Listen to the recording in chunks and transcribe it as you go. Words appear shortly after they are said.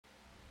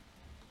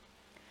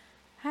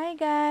Hi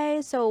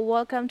guys! So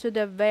welcome to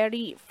the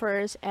very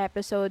first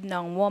episode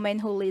ng Woman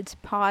Who Leads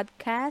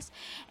podcast.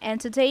 And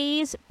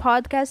today's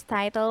podcast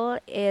title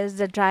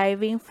is The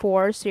Driving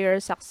Force to Your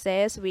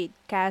Success with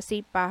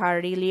Kassy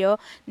Pajarillo.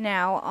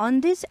 Now,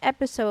 on this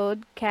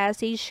episode,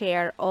 Kassy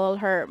shared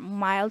all her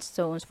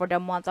milestones for the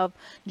month of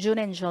June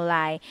and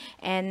July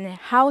and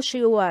how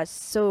she was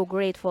so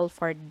grateful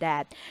for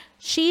that.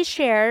 She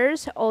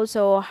shares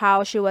also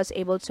how she was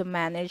able to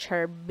manage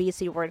her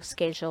busy work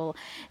schedule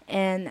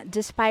and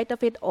despite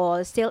of it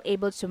all still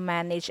able to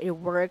manage a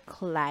work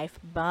life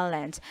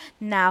balance.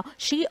 Now,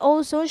 she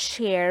also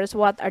shares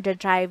what are the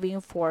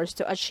driving force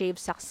to achieve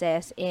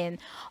success in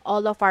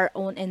all of our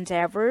own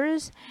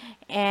endeavors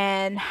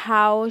and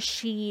how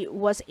she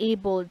was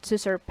able to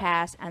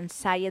surpass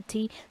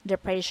anxiety,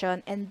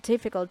 depression and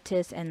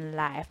difficulties in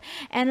life.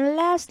 And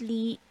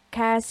lastly,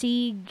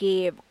 Cassie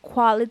gave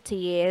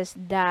qualities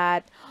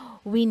that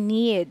we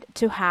need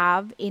to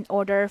have in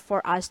order for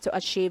us to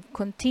achieve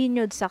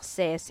continued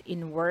success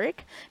in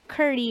work,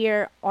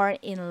 career, or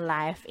in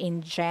life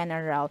in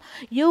general.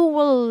 You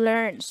will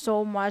learn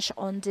so much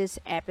on this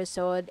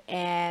episode,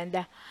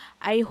 and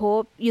I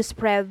hope you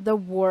spread the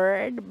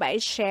word by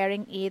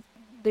sharing it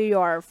to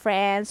your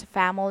friends,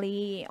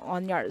 family,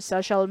 on your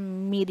social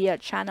media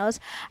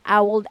channels.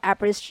 I would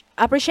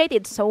appreciate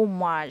it so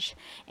much.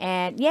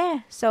 And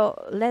yeah,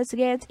 so let's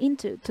get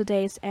into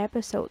today's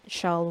episode,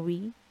 shall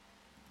we?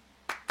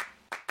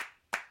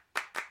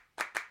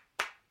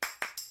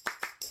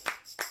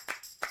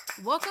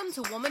 Welcome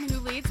to Woman Who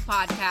Leads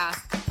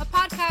podcast, a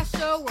podcast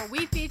show where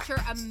we feature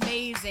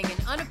amazing and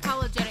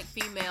unapologetic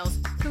females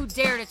who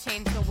dare to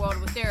change the world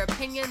with their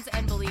opinions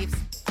and beliefs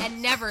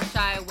and never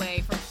shy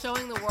away from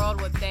showing the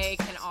world what they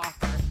can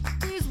offer.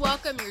 Please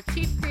welcome your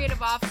Chief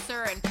Creative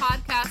Officer and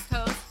podcast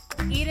host,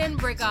 Eden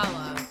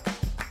Brigala.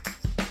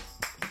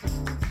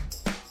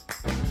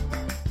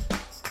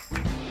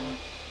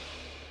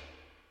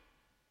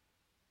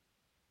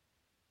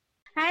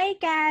 Hi,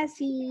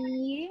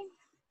 Cassie.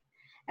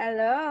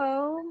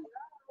 Hello.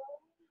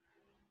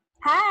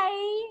 Hi,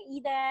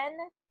 Eden.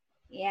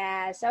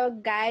 Yeah, so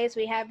guys,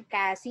 we have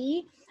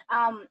Cassie.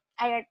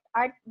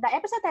 The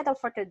episode title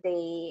for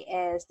today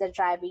is The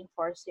Driving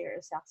Force to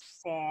Your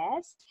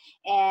Success.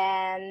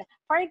 And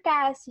for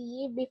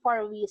Cassie,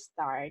 before we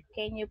start,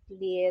 can you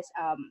please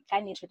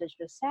kind of introduce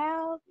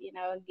yourself?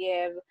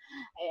 Give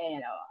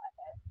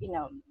you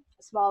know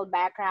small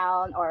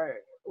background or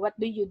what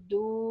do you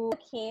do?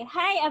 Okay,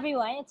 hi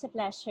everyone. It's a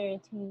pleasure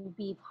to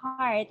be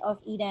part of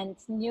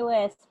Eden's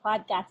newest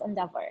podcast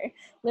endeavor,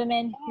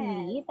 Women Who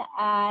Yes.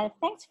 Lead.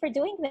 Thanks for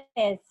doing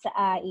this,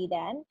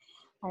 Eden.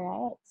 All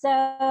right. So,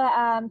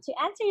 to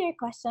answer your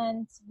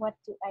questions, what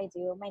do I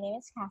do? My name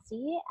is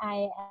Kassy.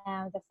 I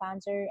am the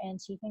founder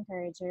and chief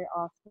encourager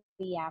of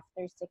the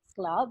After Six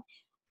Club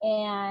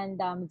and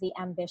the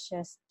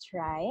Ambitious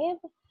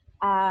Tribe.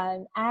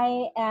 I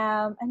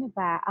am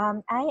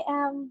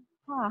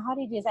how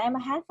do you do this? I'm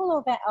a handful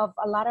of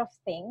a lot of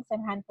things. I'm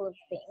a handful of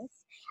things.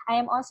 I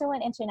am also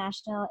an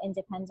international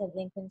independent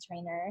LinkedIn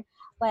trainer,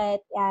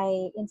 but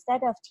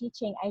instead of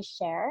teaching, I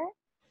share.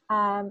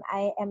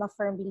 I am a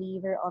firm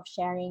believer of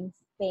sharing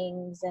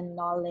things and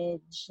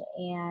knowledge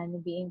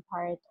and being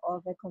part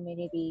of a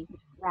community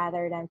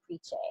rather than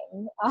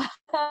preaching.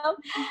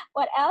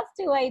 What else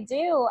do I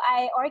do?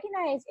 I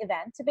organize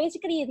events. So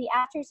basically, the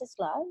After Six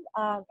Club.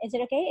 Is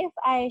it okay if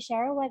I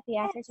share what the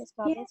After Six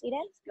Club Yes, is,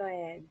 Eden? go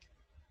ahead.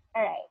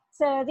 All right.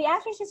 So the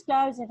After Six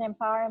Club is an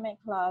empowerment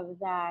club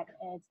that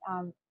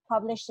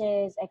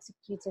publishes,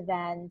 executes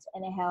events,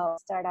 and it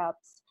helps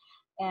startups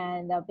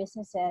and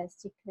businesses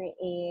to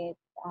create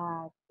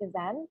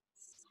events.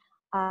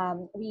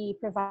 We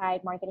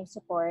provide marketing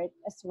support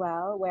as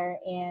well,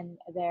 wherein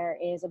there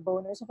is a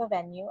bonus of a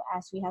venue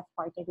as we have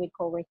partnered with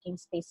co-working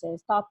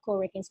spaces, top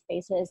co-working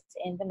spaces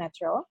in the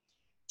metro.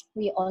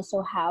 We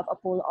also have a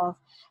pool of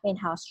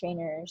in-house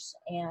trainers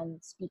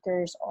and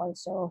speakers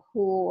also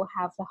who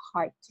have the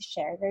heart to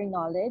share their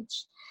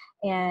knowledge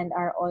and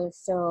are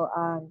also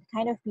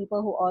kind of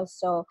people who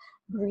also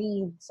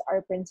breathes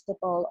our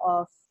principle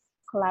of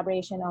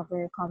collaboration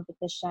over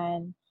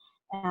competition.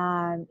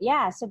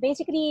 Yeah, so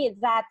basically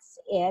that's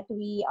it.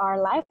 We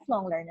are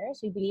lifelong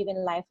learners. We believe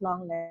in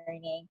lifelong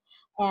learning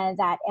and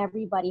that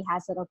everybody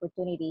has an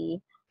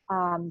opportunity,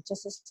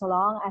 just as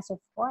long as, of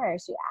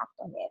course, you act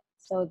on it.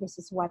 So this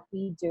is what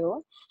we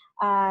do.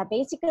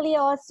 Basically,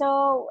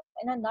 also,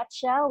 in a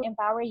nutshell, we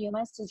empower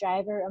humans to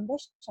drive their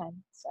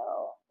ambition. So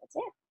that's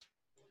it.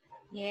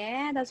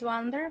 Yeah, that's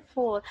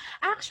wonderful.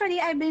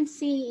 Actually, I've been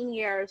seeing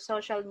your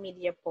social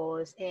media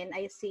posts and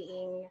I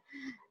seeing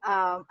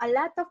a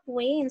lot of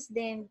wins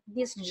then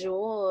this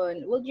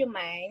June. Would you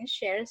mind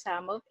share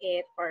some of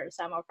it for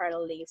some of our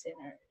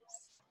listeners?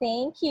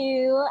 Thank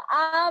you.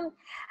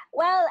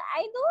 Well,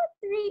 I don't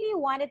really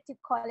wanted to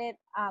call it.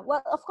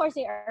 Well, of course,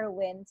 there are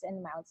wins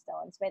and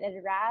milestones, but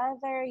I'd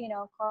rather,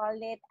 call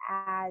it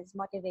as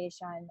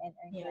motivation and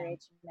Yeah.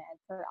 encouragement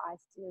for us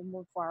to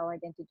move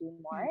forward and to do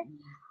more.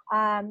 Mm-mm.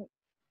 Um,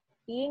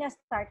 being a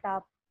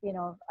startup, you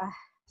know,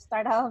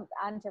 startup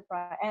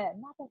enterprise,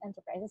 not an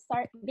enterprise.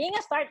 Being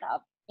a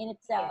startup in Yeah.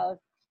 itself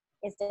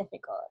is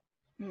difficult.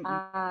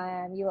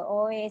 Mm-mm. You will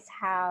always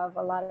have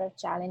a lot of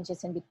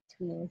challenges in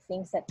between,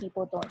 things that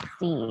people don't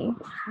see.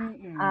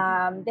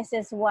 Mm-mm. This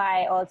is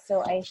why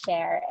also I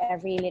share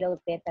every little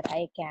bit that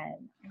I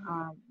can,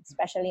 Mm-mm.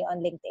 especially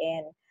on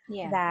LinkedIn,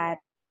 Yeah. that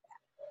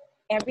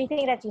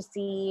everything that you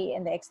see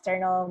in the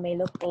external may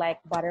look like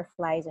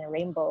butterflies and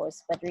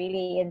rainbows, but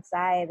really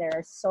inside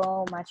there's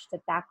so much to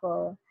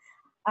tackle.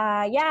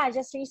 Yeah,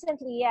 just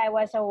recently I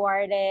was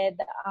awarded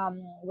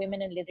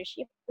Women in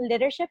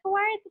Leadership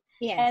Award,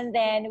 Yes. and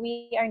then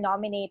we are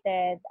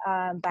nominated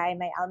by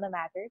my alma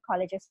mater,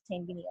 College of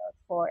Saint Benil,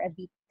 for a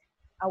BEAT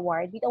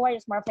Award. BEAT Award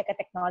is more of like a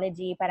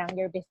technology, parang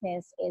your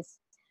business is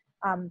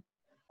um,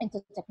 into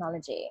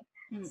technology.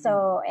 Mm-mm.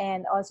 So,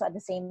 and also at the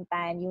same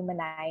time,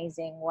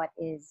 humanizing what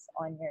is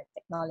on your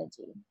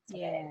technology,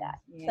 something like Yeah. that.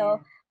 Yeah. So,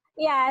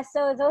 yeah,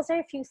 so those are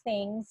a few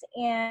things,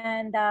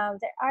 and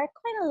there are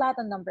quite a lot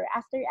of number.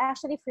 After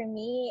actually, for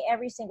me,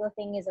 every single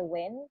thing is a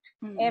win.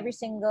 Mm-mm. Every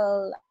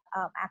single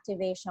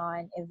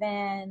activation,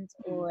 event,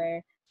 Mm-mm.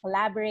 or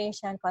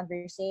collaboration,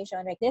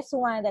 conversation, like this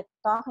one that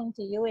talking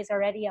to you is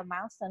already a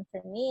milestone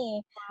for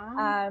me.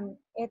 Wow.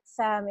 It's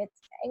I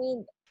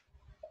mean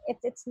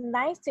it's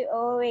nice to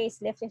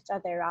always lift each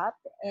other up,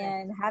 Correct.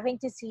 and having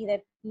to see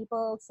that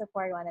people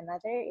support one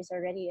another is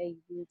already a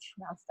huge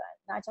milestone,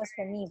 not just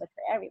for me but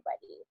for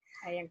everybody.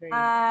 I agree.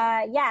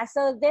 Yeah,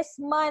 so this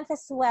month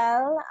as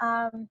well,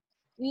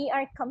 we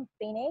are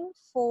campaigning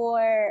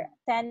for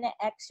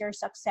 10x your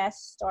success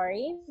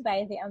story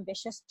by the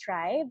Ambitious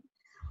Tribe.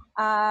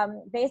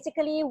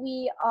 Basically,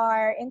 we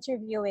are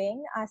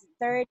interviewing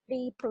 30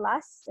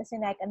 plus, as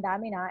in like ang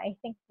dami na. I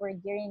think we're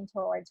gearing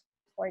towards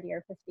 40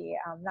 or 50.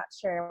 I'm not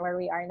sure where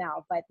we are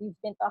now, but we've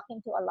been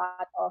talking to a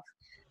lot of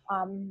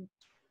um,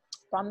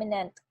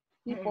 prominent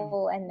Mm-mm.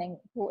 people, and then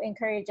who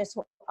encourages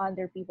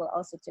other people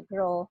also to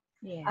grow,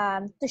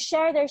 Yeah. to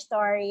share their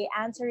story,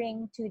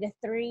 answering to the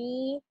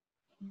three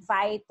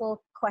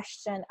vital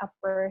question a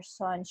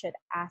person should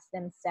ask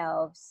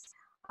themselves,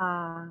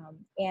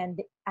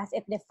 and as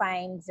it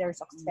defines their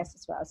success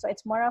as well. So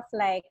it's more of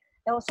like,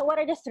 so what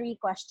are the three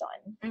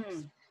questions?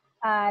 Mm.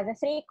 The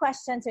three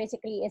questions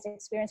basically is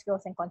experience,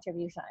 growth, and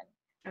contribution.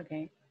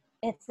 Okay.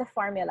 It's the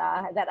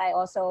formula that I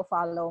also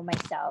follow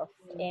myself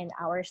in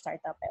our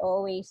startup.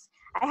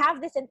 I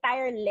have this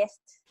entire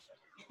list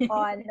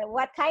on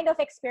what kind of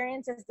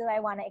experiences do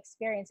I want to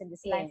experience in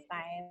this Yeah.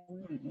 lifetime,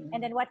 Mm-mm.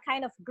 and then what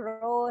kind of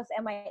growth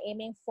am I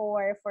aiming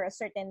for a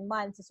certain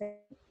month, a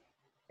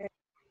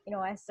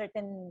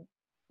certain,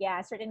 yeah,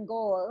 a certain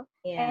goal,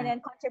 and Yeah. then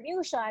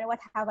contribution, what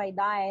have I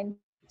done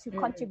to Mm-mm.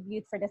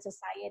 contribute for the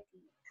society.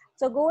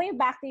 So going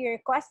back to your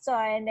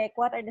question, like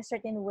what are the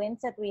certain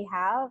wins that we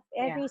have,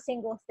 Yeah. every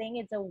single thing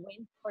is a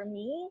win for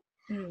me,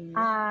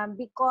 Mm.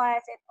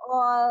 because it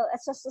all,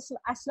 as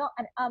long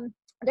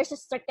there's a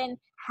certain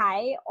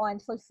high on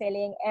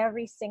fulfilling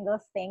every single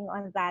thing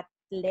on that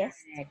list.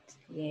 Correct.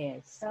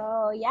 Yes.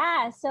 So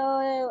yeah,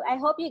 so I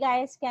hope you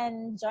guys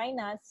can join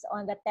us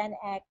on the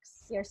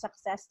 10x Your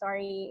Success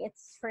Story.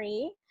 It's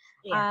free.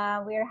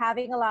 Yeah. We're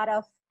having a lot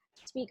of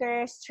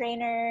speakers,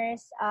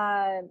 trainers,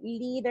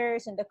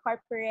 leaders in the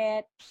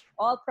corporate,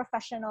 all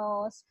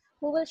professionals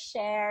who will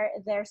share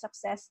their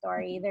success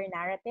story, their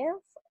narrative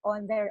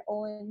on their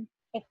own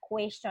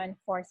equation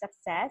for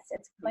success.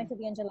 It's going to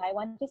be on July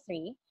 1 to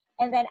 3.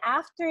 And then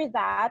after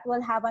that,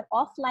 we'll have an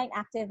offline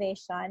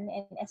activation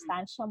in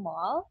Estancia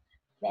Mall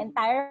the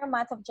entire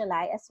month of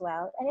July as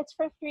well. And it's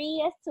for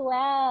free as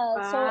well.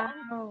 So,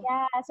 Wow.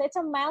 yeah, so it's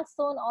a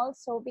milestone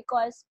also,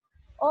 because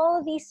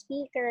all these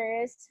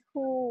speakers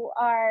who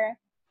are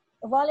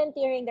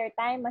volunteering their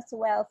time as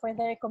well for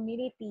their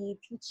community,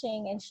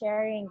 teaching and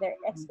sharing their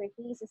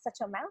expertise is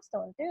such a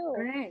milestone too.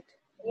 Correct.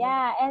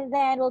 Yeah, and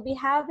then we'll be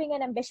having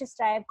an Ambitious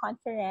Tribe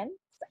conference,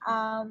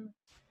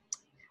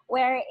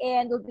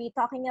 wherein we'll be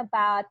talking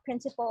about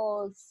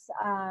principles,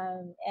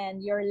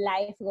 and your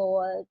life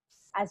goals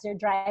as your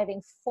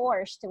driving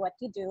force to what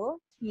you do.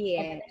 And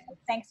then Yeah. there's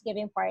a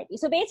Thanksgiving party.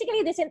 So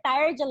basically, this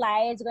entire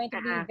July is going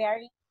to be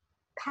very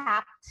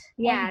packed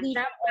and Yeah,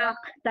 tapak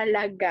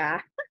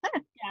talaga.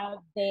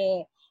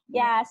 Grabe.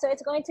 Yeah, so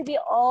it's going to be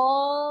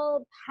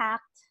all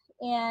packed.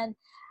 And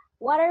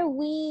why are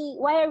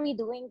we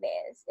doing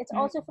this? It's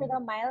also for the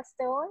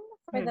milestone,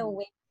 for the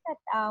win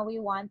that we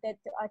wanted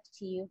to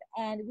achieve.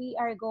 And we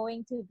are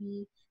going to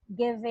be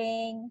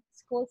giving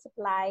school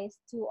supplies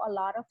to a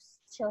lot of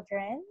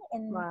children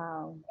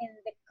Wow. in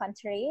the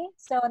country.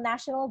 So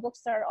National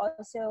Bookstore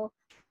also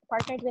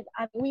partnered with,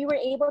 we were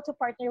able to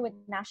partner with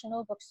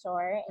National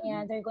Bookstore,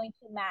 and they're going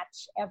to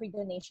match every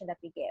donation that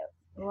we give.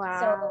 Wow.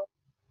 So,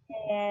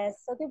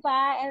 yes, so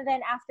diba? And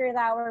then after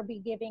that, we'll be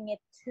giving it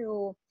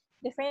to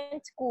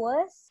different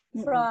schools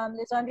from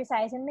Luzon,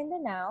 Visayas, and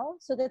Mindanao.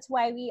 So that's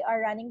why we are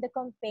running the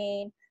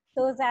campaign,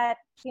 so that,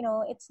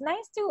 it's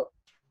nice to,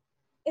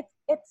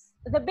 it's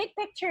the big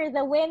picture,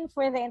 the win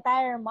for the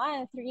entire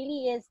month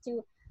really is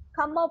to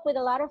come up with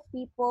a lot of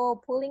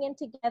people pulling in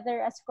together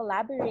as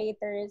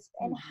collaborators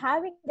and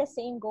having the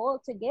same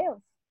goal to give.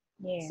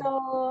 Yeah.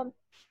 So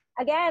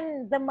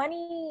again, the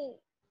money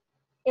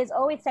is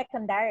always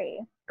secondary.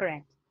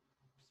 Correct.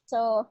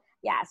 So,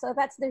 yeah, so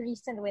that's the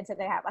recent wins that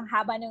I have. Ang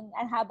haba nung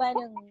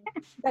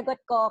sagot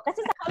ko.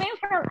 Kasi sa coming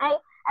from,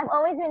 I've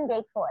always been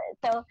grateful.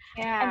 So,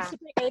 I'm Yeah.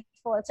 super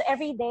grateful. So,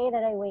 every day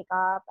that I wake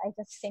up, I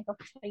just think of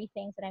three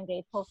things that I'm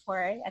grateful for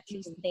at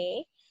least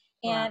today.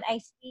 Wow. And I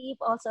sleep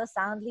also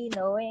soundly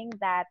knowing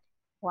that,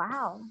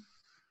 wow.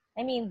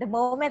 I mean, the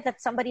moment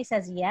that somebody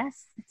says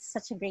yes, it's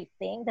such a great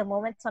thing. The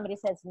moment somebody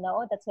says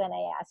no, that's when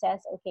I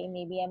assess, okay,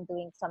 maybe I'm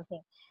doing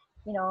something,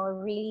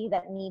 really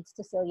that needs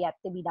to still yet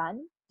to be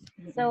done.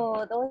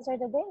 So those are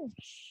the wins.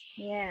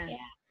 Yeah.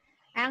 Yeah.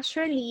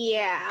 Actually,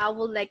 yeah, I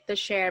would like to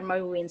share my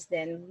wins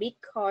then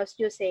because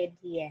you said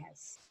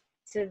yes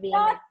to be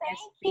Oh, my best thank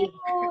you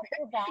speaker.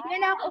 for that.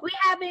 We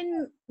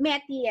haven't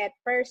met yet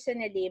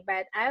personally,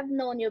 but I've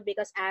known you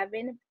because I've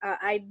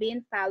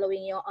been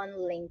following you on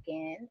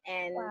LinkedIn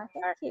and Wow,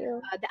 thank you.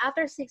 the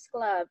After Six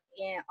Club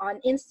on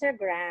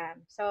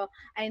Instagram. So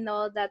I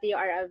know that you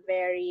are a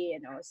very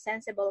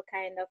sensible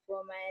kind of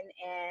woman,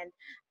 and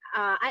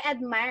I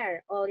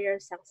admire all your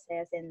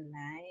success in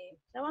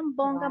life. So I'm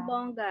bongga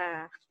Wow.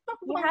 bongga.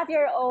 You have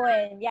your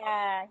own.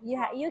 Yeah.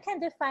 You can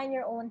define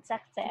your own Yes.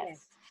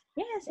 success.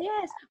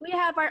 Yes. We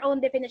have our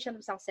own definition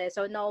of success,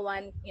 so no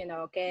one,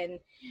 can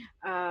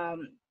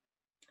um,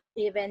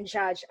 even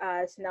judge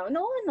us now.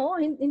 No,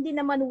 hindi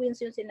naman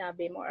wins yung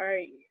sinabi mo, or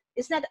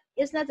it's not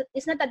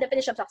the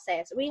definition of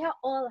success. We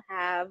all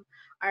have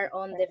our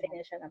own Correct.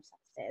 definition of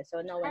success,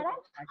 so no one And can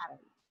I'm judge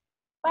us.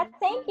 But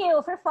thank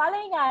you for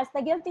following us.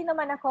 Na-guilty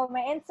naman ako.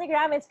 My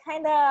Instagram is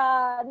kind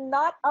of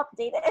not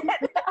updated.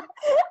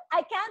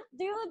 I can't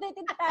do the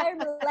entire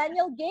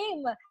millennial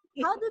game.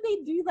 How do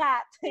they do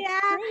that? It's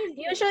Yeah, crazy.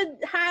 you should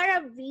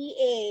hire a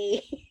VA.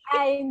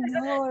 I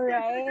know,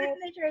 right?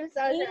 Manage your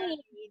social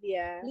Please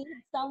media. lead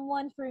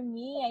someone for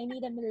me. I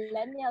need a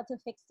millennial to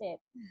fix it.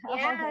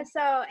 Yeah,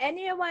 so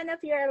any one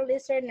of your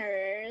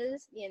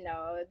listeners,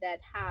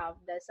 that have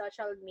the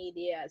social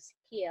media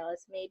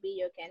skills, maybe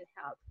you can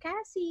help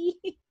Kassy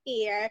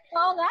here.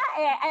 Oo nga,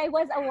 I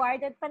was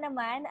awarded pa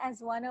naman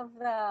as one of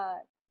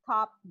the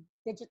top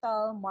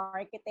digital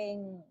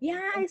marketing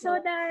Yeah, I saw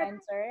that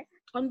influencer.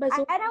 on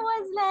Bazoo. And I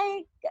was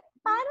like,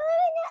 paano nga?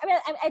 I mean,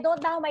 I don't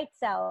know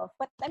myself,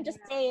 but I'm just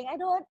saying, I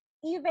don't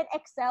even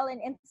excel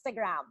in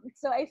Instagram.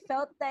 So I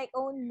felt like,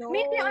 oh no,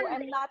 Maybe on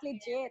I'm not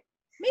legit.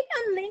 maybe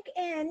on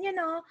LinkedIn,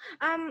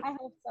 I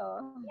hope so.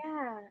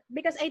 yeah,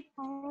 because I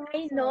hope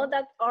know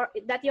so.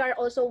 that you are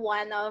also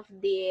one of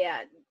the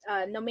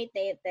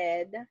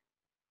nominated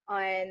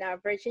on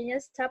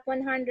Virginia's Top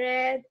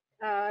 100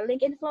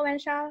 Link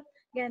Influential.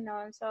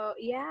 Ganon. So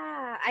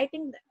yeah, I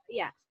think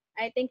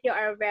you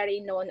are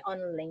very known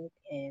on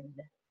LinkedIn.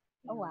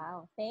 Oh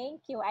wow,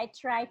 thank you. I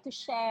try to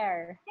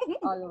share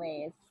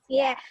always.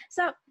 Yeah.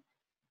 So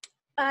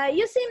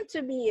you seem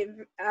to be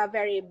a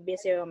very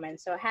busy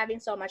woman. So having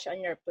so much on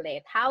your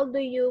plate, how do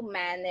you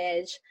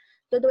manage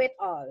to do it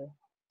all?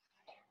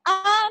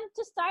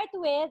 To start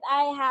with,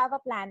 I have a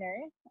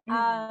planner.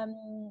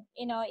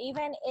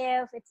 Even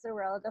if it's the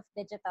world of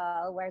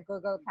digital where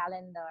Google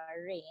Calendar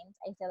reigns,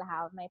 I still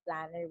have my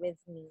planner with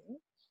me.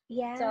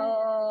 Yeah.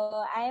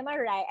 So I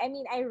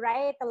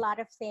write a lot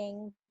of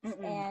things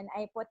Mm-mm. and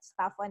I put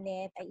stuff on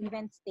it. I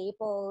even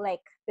staple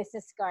like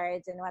business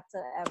cards and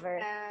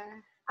whatsoever.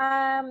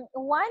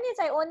 One is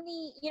I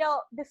only,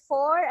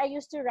 before I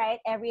used to write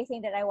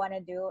everything that I want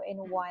to do in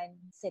one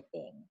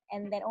sitting,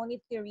 and then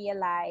only to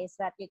realize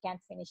that you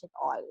can't finish it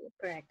all.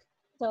 Correct.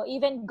 So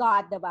even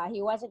God, diba,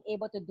 he wasn't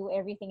able to do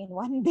everything in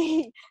one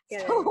day.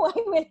 Correct. So why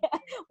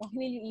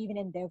will you even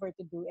endeavor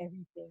to do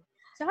everything?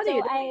 So how do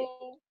you do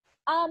it?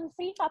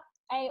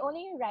 I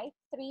only write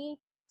three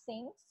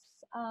things,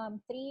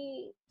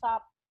 three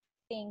top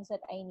things that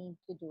I need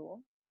to do.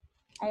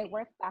 I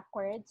work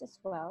backwards as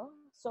well.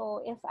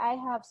 So if I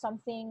have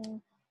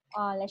something,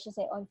 let's just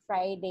say on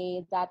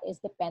Friday that is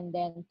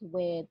dependent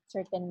with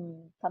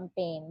certain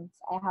campaigns,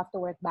 I have to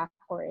work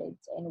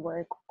backwards and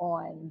work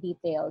on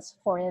details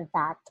for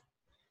that.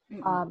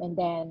 And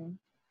then,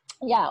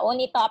 yeah,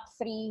 only top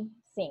three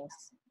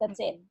things. That's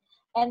it.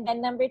 And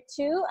then number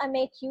two, I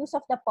make use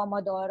of the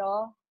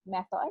Pomodoro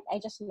method. I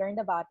just learned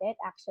about it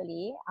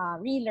actually,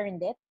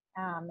 relearned it.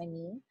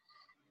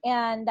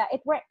 And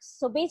it works.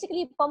 So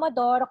basically,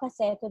 Pomodoro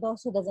kasi, to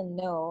those who doesn't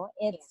know,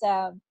 it's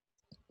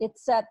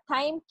a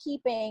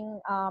timekeeping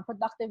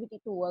productivity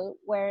tool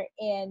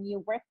wherein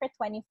you work for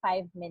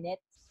 25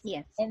 minutes.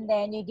 Yes. And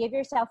then you give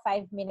yourself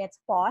 5 minutes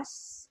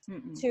pause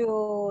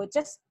to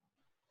just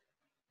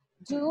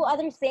do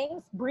other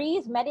things,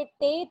 breathe,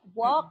 meditate,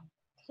 walk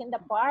in the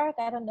park,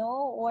 I don't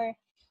know, or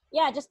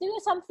just do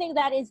something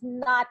that is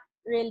not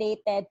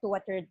related to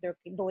what you're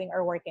doing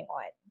or working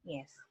on.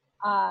 Yes.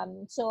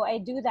 So I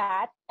do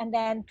that, and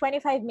then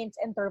 25 minutes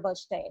interval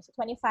stay. So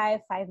 25,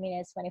 5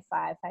 minutes,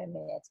 25, 5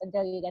 minutes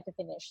until you get to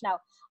finish. Now,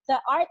 the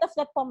art of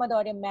that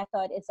Pomodoro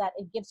method is that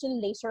it gives you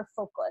laser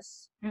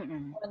focus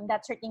on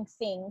that certain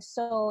thing.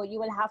 So you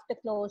will have to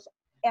close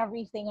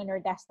everything on your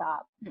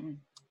desktop.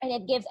 And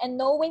it gives, and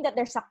knowing that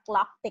there's a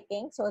clock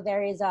ticking, so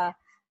there is a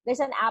there's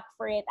an app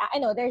for it. I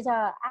know there's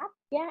a app.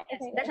 Yeah,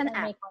 Yes, if there's an I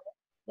app. may call it.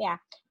 Yeah,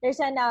 there's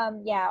an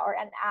or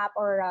an app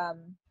or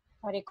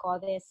what do you call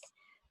this?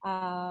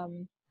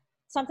 Um,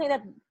 something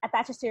that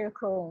attaches to your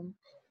Chrome.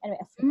 Anyway,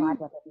 I Mm. forgot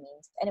what it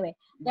means. Anyway,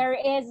 there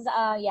is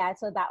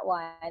so that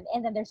one,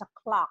 and then there's a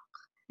clock.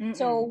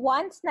 So Mm-mm.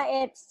 once na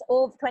it's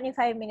over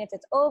 25 minutes,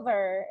 it's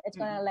over. It's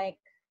gonna Mm-mm. like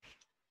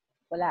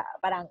wala,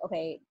 parang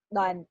okay,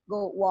 done.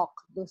 Go walk,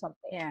 do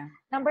something. Yeah.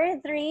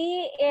 Number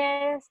 3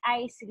 is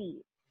I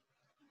sleep.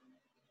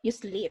 You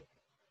sleep.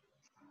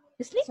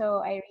 You sleep?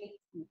 So I really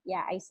sleep.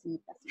 Yeah, I sleep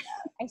as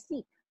well. I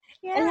sleep.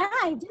 Yeah. Yeah,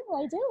 I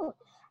do.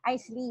 I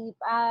sleep.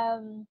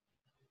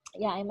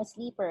 Yeah, I'm a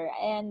sleeper.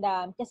 And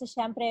kasi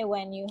syempre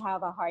when you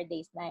have a hard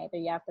day's night or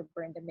you have to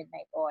burn the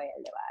midnight oil,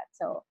 diba?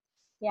 So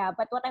yeah,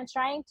 but what I'm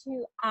trying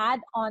to add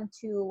on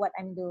to what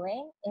I'm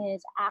doing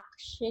is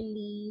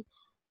actually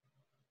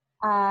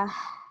uh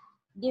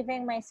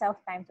giving myself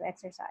time to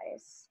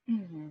exercise.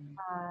 Mm-hmm.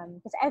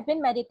 Because I've been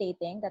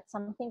meditating. That's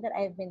something that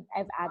I've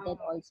added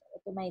Oh. also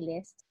to my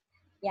list.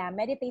 Yeah,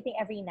 meditating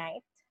every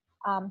night.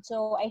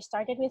 So I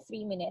started with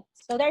 3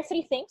 minutes. So there are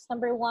three things.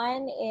 Number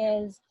one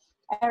is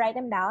I write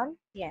them down.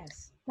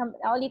 Yes.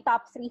 Only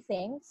top three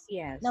things.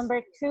 Yes.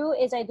 Number two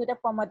is I do the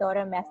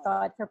Pomodoro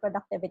method for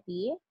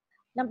productivity.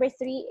 Number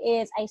three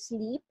is I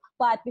sleep.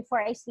 But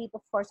before I sleep,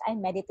 of course, I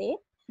meditate.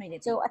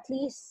 Meditate. So at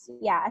least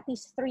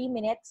 3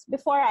 minutes.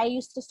 Before I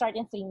used to start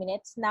in 3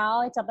 minutes.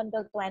 Now it's up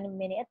until 20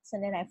 minutes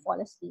and then I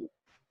fall asleep.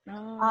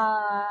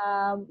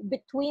 Oh.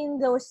 Between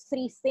those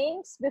three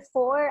things,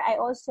 before I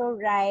also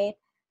write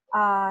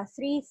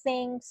 3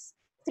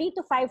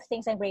 to 5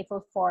 things I'm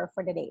grateful for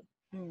the day.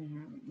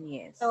 Mm-hmm.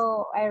 Yes.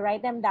 So I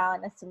write them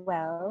down as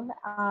well.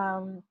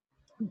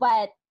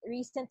 But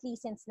recently,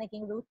 since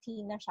naging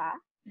routine na siya,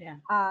 Yeah.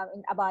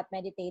 About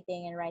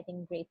meditating and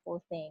writing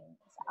grateful things,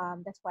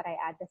 that's what I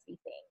add the three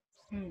things.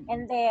 Mm-hmm.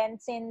 And then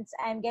since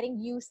I'm getting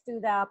used to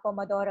the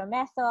Pomodoro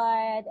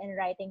method and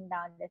writing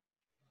down the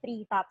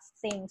three top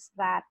things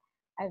that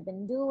I've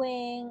been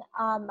doing,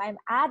 I'm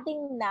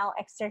adding now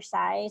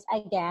exercise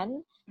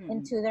again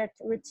into the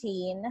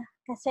routine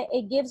kasi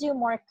it gives you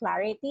more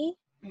clarity,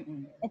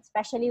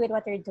 especially with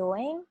what you're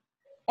doing,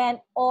 and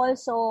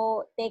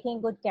also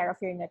taking good care of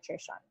your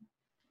nutrition.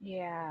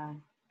 Yeah,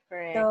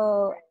 correct.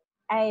 So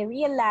I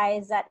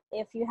realize that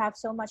if you have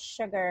so much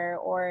sugar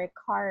or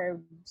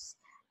carbs,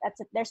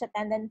 there's a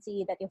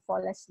tendency that you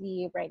fall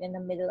asleep right in the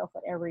middle of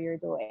whatever you're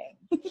doing.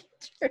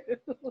 True.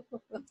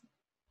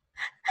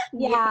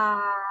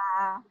 Yeah.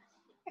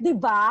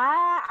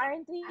 Diba?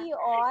 Aren't we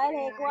all?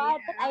 Like,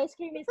 what? But ice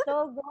cream is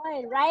so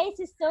good. Rice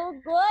is so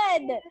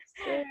good.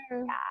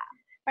 True. Yeah.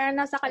 Parang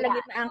nasa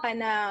kalagitnaan ka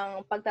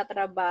ng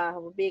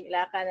pagtatrabaho,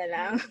 bigla ka na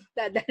lang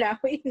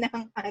dadalawin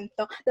ng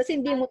antok. Tapos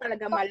hindi mo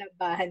talaga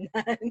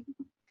malabanan.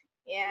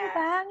 Yeah.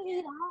 Diba? Ang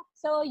hirap.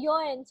 So,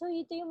 yun. So,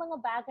 ito yung mga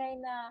bagay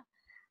na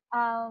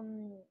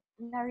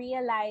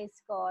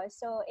na-realize ko.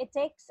 So,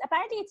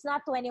 apparently it's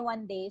not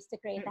 21 days to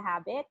create a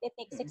habit. It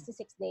takes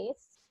 66 days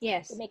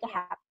to make a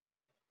habit.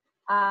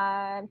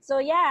 So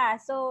yeah,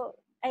 so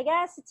I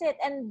guess it's it.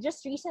 And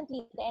just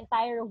recently, the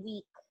entire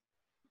week,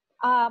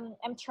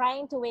 I'm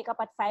trying to wake up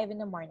at 5 in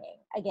the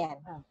morning again.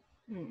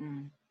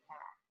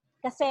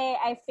 Kasi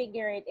I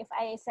figured if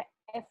I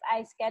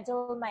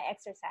schedule my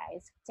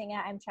exercise, kasi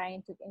nga I'm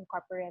trying to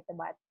incorporate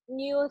about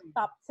new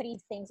top 3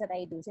 things that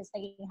I do since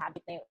naging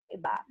habit na yung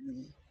iba.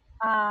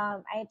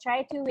 I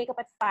try to wake up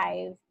at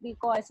 5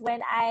 because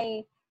when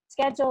I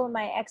schedule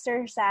my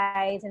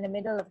exercise in the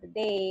middle of the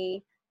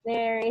day,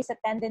 there is a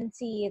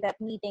tendency that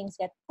meetings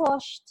get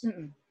pushed,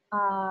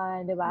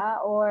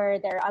 diba?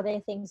 Or there are other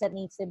things that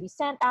needs to be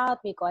sent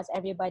out because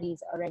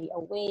everybody's already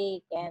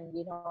awake and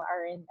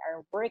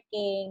are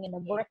working in a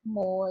work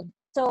mode.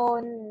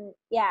 So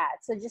yeah,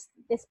 so just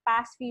this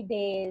past few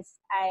days,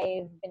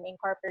 I've been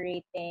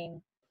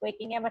incorporating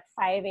waking up at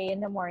 5 a.m. in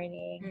the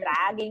morning,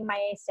 dragging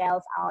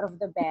myself out of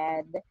the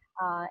bed,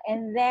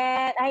 and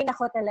then ay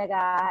nako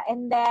talaga,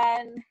 and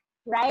then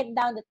write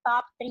down the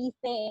top 3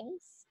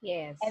 things.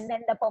 Yes. And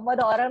then the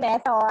Pomodoro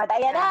method.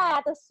 Ayan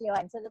na, tapos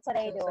yun. So that's what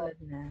I do.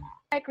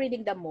 Like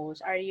reading the most,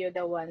 are you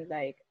the one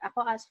like,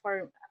 ako as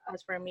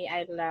for me,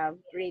 I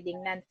love reading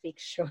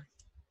non-fiction.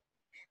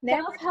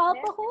 Self-help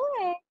ako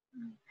eh.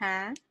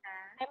 Huh?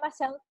 I'm a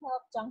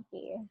self-help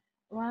junkie.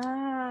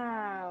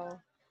 Wow.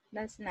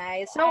 That's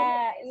nice. So,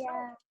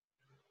 yeah.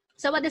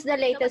 So what is the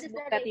latest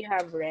book that you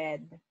have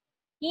read?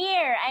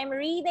 Here, I'm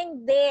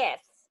reading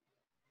this.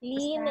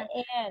 Lean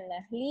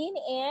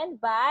In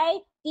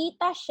by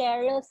Tita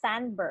Sheryl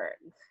Sandberg.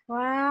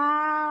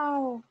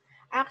 Wow!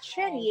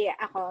 Actually,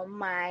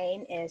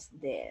 mine is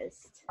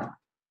this.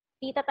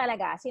 Tita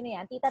talaga? Sino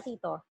yan? Tita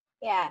Tito?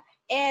 Yeah,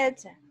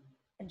 it's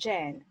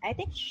Jen. I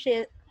think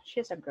she's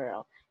a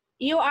girl.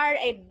 You are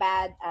a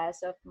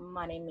badass of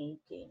money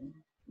making.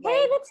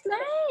 Hey, that's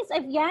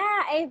nice.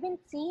 I've been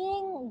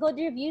seeing good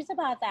reviews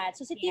about that.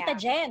 So si Tita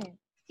Jen.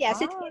 Yeah,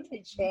 si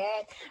Tita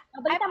Jen.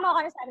 Balita mo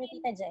ako na sabi ni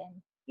Tita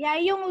Jen. Yeah,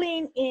 yung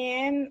Lean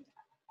In,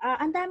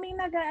 ang daming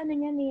ang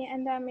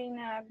daming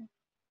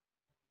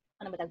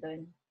ano ba tag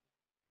doon?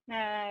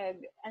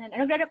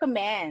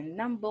 nagre-recommend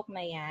ng book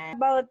na yan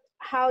about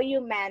how you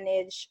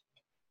manage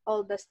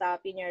all the stuff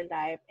in your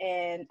life.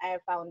 And I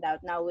found out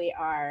now we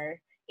are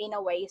in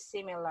a way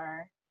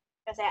similar.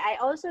 Kasi I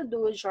also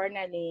do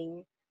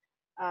journaling.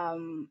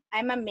 I'm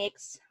a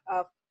mix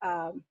of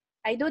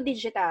I do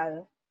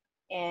digital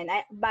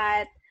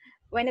but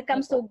when it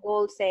comes to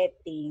goal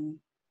setting,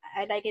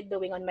 I like it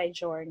doing on my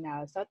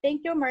journal. So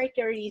thank you,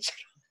 Mercury.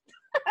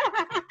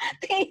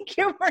 Thank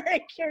you,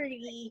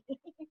 Mercury.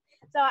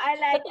 So I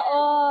like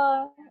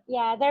Oh,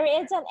 yeah, there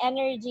is an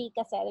energy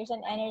kasi. There's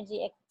an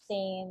energy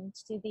exchange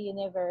to the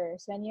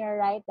universe when you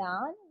write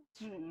down.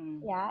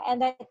 Mm-mm. Yeah,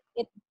 and then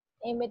it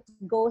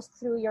goes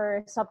through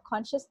your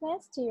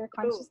subconsciousness to your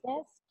True.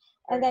 consciousness,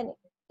 and then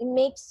it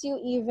makes you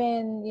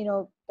even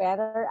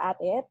better at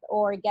it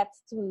or gets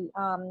to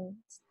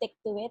stick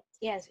to it.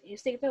 Yes, you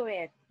stick to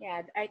it.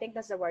 Yeah, I think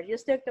that's the word. You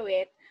stick to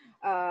it.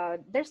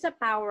 There's a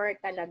power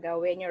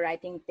talaga when you're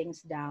writing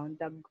things down,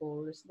 the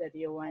goals that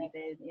you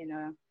wanted.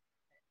 So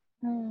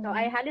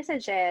I Mm, highly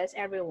suggest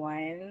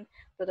everyone,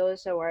 to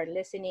those who are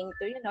listening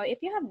to, if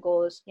you have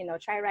goals,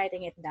 try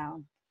writing it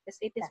down. Because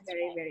it is that's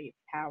very, right. very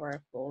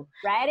powerful.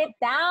 Write it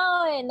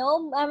down.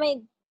 No, I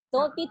mean,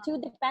 don't be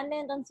too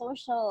dependent on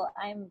social.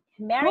 I'm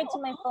married to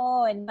my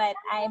phone, but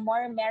I'm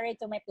more married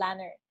to my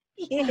planner.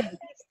 Yes,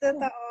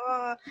 totoo.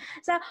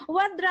 So,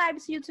 what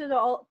drives you to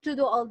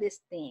do all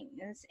these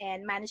things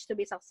and manage to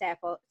be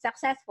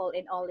successful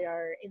in all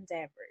your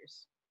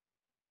endeavors?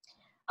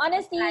 What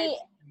Honestly, drives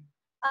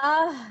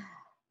uh,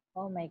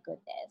 oh my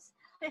goodness.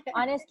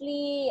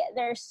 Honestly,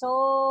 there's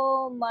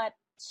so much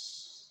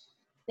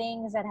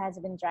things that has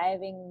been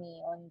driving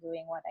me on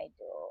doing what I you?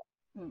 do.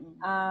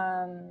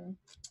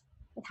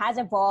 It has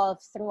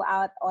evolved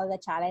throughout all the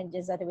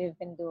challenges that we've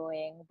been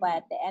doing,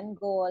 but the end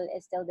goal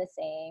is still the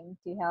same,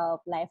 to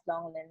help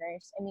lifelong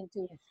learners. I mean,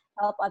 to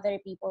help other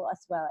people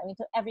as well. I mean,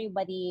 to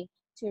everybody,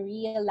 to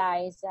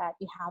realize that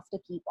you have to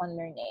keep on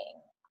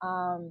learning,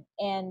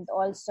 and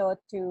also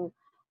to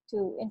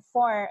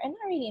inform, and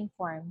not really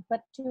inform,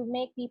 but to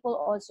make people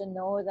also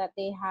know that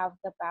they have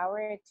the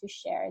power to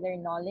share their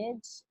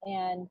knowledge.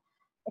 And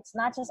it's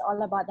not just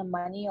all about the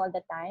money all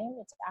the time.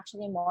 It's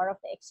actually more of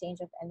the exchange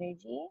of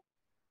energy.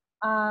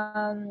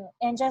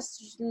 And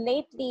just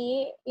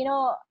lately,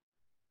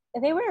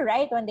 they were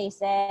right when they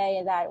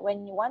say that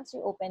once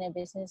you open a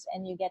business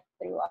and you get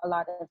through a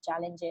lot of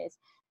challenges,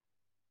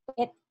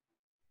 it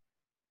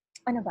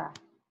ano ba,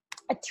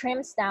 it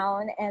trims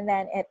down, and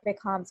then it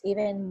becomes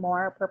even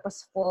more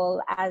purposeful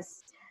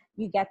as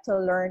you get to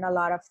learn a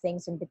lot of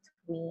things in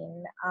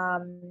between.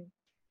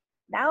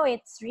 Now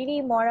it's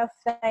really more of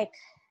like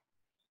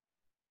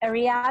a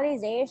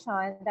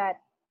realization that,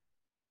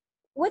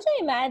 would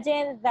you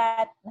imagine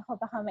that, naku,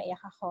 baka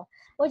maiyak ako.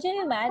 Would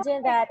you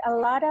imagine that a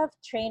lot of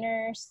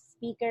trainers,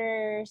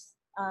 speakers,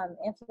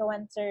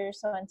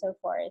 influencers, so on and so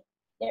forth,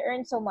 they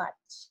earn so much.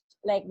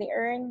 Like they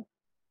earn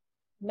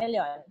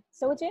millions.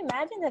 So would you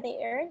imagine that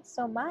they earn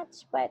so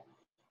much? But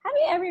have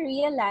you ever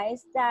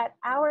realized that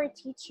our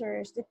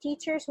teachers, the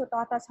teachers who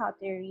taught us how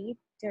to read,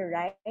 to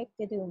write,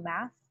 to do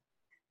math,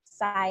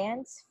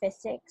 science,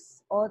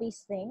 physics, all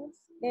these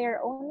things,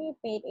 they're only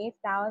paid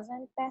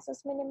 8,000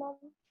 pesos minimum,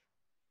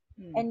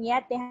 Mm, and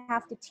yet they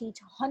have to teach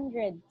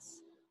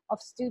hundreds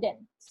of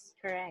students,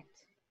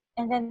 correct.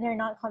 and then they're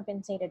not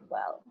compensated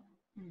well.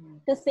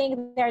 Mm, To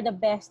think they're the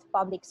best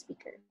public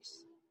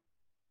speakers.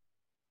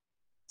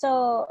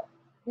 So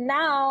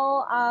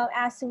now,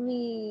 as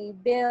we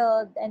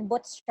build and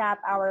bootstrap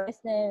our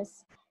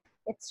business,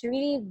 it's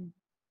really,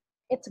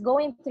 it's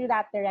going through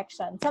that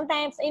direction.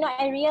 Sometimes,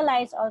 I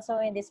realize also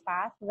in this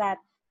path that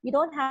you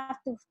don't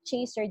have to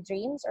chase your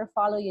dreams or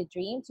follow your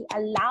dreams. You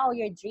allow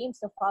your dreams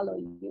to follow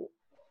you.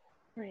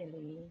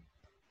 really?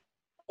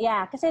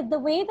 Yeah, because the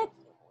way that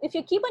if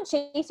you keep on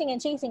chasing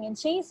and chasing and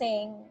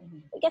chasing,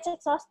 Mhm. it gets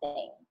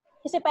exhausting.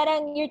 Kasi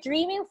parang you're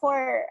dreaming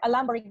for a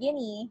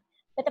Lamborghini,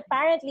 but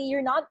apparently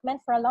you're not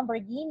meant for a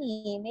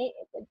Lamborghini.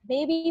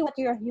 Maybe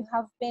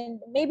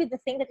maybe the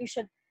thing that you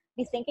should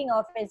be thinking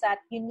of is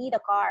that you need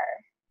a car.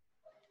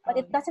 But Oh,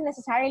 it doesn't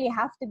necessarily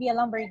have to be a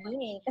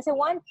Lamborghini. Kasi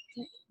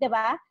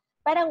diba?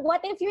 Parang what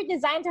if you're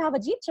designed to have a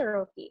Jeep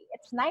Cherokee?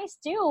 It's nice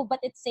too,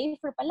 but it's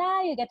safer pala.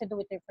 You get to do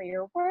it for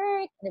your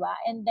work, diba?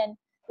 And then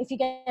if you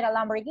get a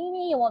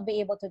Lamborghini, you won't be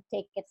able to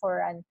take it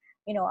for I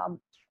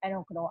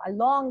don't know, a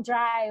long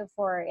drive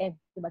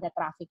diba, the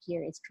traffic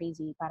here is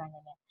crazy, parang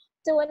ganyan.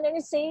 So what I'm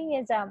saying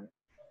is,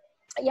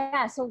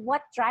 yeah, so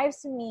what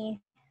drives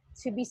me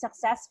to be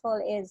successful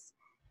is,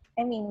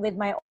 I mean, with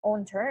my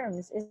own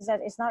terms, is that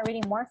it's not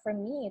really more for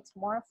me, it's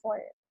more for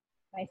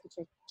my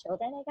future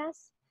children, I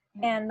guess.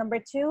 And number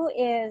two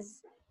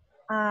is,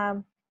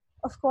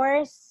 of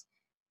course,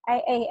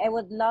 I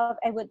would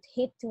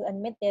hate to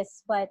admit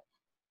this, but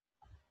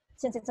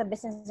since it's a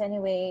business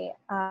anyway,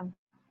 I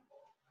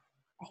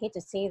hate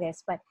to say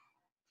this, but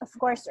of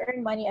course,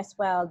 earn money as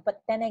well.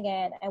 But then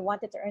again, I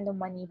wanted to earn the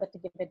money, but to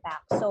give it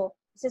back. So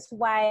this is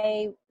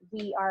why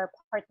we are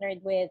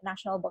partnered with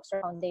National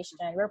Bookstore Foundation.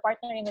 We're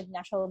partnering with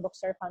National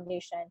Bookstore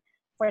Foundation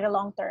for the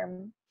long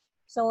term,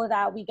 so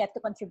that we get to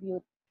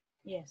contribute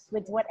Yes.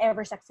 with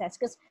whatever success.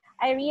 Because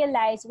I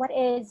realize what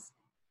is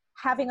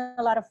having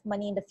a lot of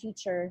money in the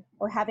future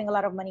or having a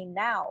lot of money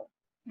now,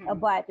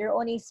 but you're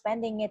only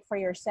spending it for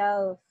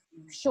yourself,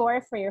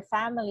 sure, for your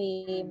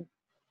family,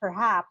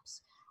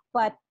 perhaps,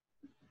 but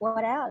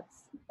what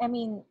else? I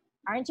mean,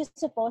 aren't you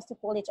supposed to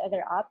pull each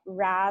other up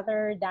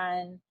rather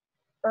than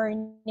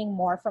earning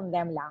more from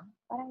them lang?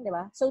 Parang, di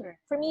ba? So Sure.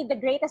 for me, the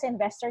greatest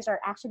investors are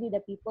actually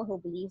the people who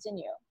believes in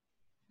you.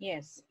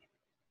 Yes.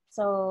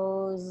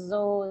 So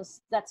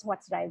that's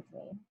what drives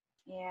me.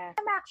 Yeah,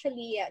 I'm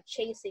actually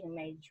chasing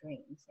my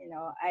dreams.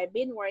 I've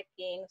been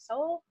working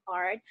so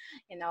hard.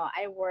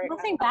 I work.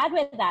 Nothing bad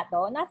with that,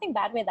 though. Nothing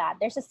bad with that.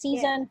 There's a Yes.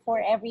 season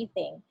for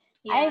everything.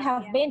 I Yeah.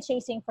 have been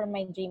chasing for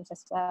my dreams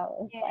as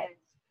well. But Yes.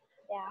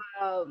 yeah.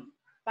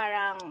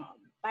 Parang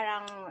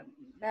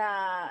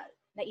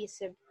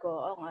naisip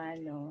ko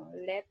ang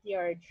let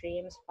your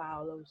dreams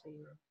follow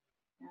you.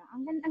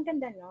 Ang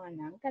ganda nun.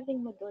 Ang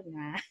galing mo dun,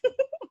 ha?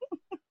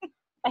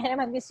 Kaya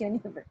naman Miss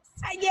Universe.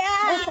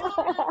 Yeah!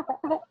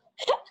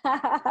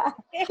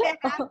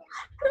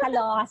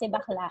 Hello, kasi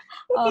bakla.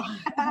 Oh.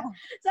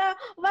 So,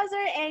 was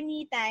there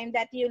any time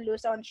that you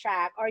lose on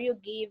track or you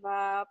give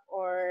up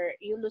or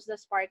you lose the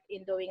spark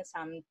in doing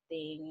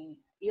something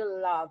you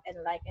love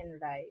and like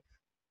in life?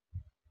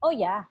 Oh,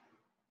 yeah.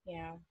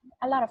 Yeah.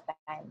 A lot of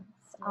times.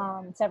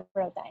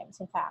 Several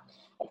times, in fact.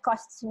 It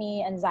costs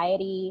me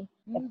anxiety,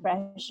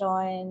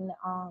 depression,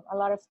 a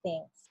lot of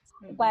things.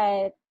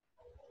 But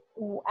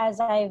as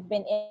I've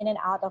been in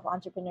and out of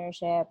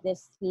entrepreneurship,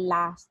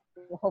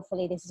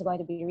 hopefully this is going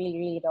to be really,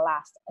 really the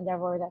last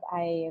endeavor that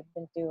I've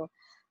been to.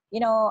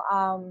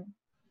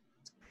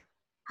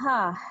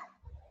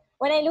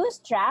 When I lose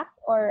track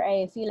or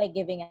I feel like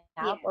giving up,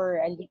 Yes.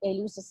 or I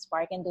lose the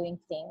spark in doing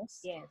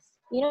things,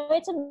 Yes.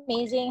 it's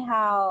amazing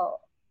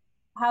how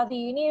the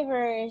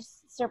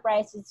universe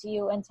surprises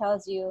you and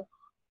tells you,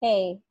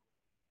 hey,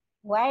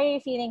 why are you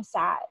feeling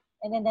sad?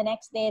 And then the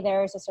next day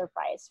there's a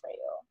surprise for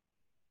you.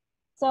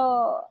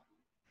 So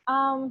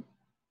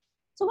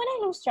when I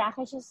lose track,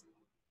 I just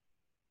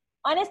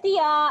honestly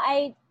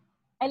I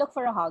look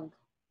for a hug.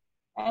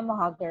 I'm a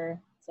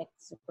hugger. It's like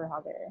super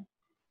hugger.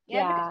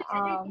 Yeah, because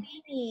you're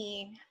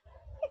clingy.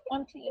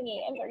 I'm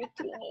clingy. I'm very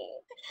clingy.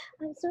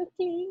 I'm so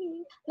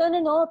clingy.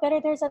 No. But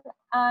there's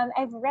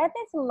I've read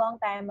this a long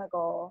time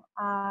ago.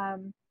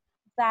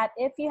 That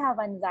if you have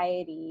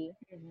anxiety,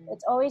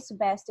 it's always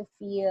best to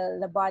feel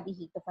the body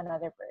heat of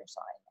another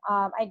person.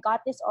 I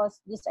got this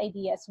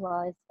idea as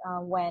well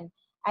when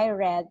I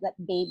read that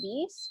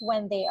babies,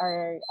 when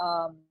they're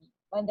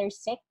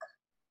sick,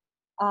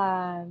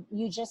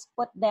 you just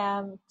put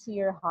them to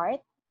your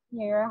heart,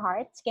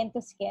 skin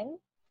to skin.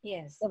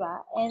 Yes.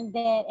 Diba? And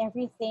then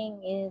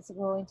everything is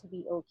going to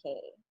be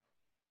okay.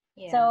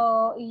 Yeah.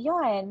 So,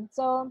 yun.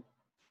 So,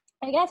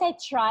 I guess I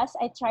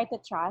try to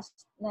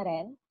trust na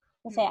rin.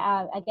 Kasi,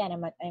 again,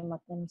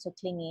 I'm so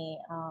clingy.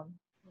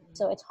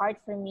 So, it's hard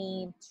for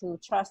me to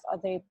trust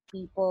other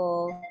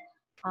people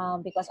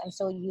because I'm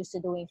so used to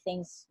doing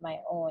things my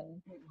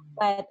own.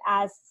 But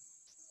as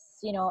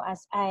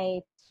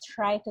I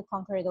try to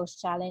conquer those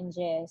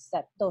challenges,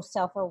 those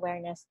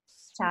self-awareness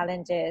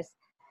challenges,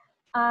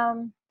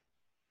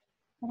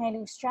 when I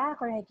lose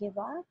track or I give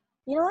up,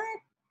 you know what?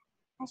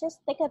 I just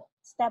take a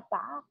step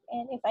back,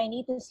 and if I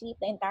need to sleep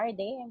the entire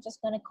day, I'm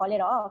just gonna call it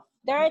off.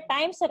 There are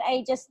times that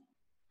I just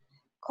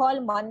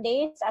call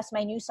Mondays as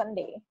my new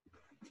Sunday.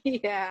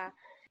 Yeah.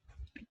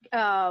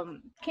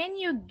 Can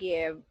you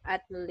give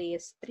at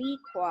least 3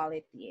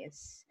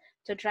 qualities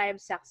to drive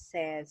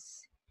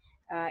success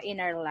in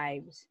our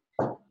lives?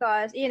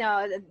 Because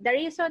the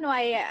reason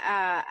why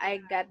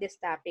I got this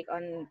topic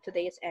on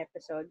today's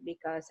episode,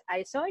 because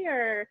I saw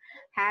your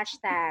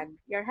hashtag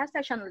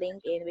on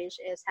LinkedIn, which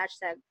is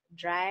hashtag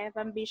drive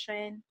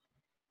ambition.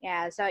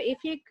 Yeah, so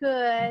if you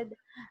could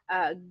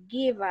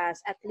give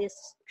us at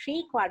least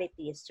 3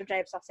 qualities to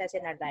drive success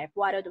in our life,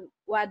 what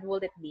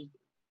would it be?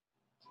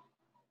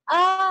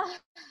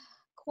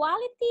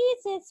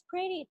 Qualities is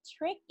pretty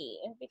tricky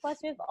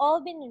because we've all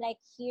been like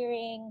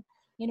hearing,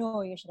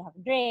 you should have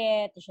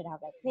grit, you should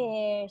have like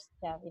this,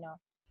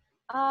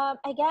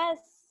 I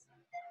guess,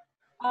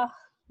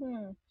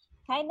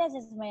 kindness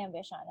is my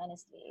ambition,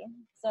 honestly.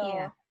 So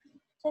Yeah.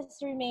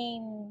 just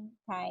remain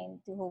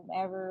kind to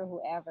whoever.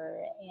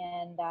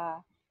 And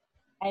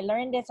I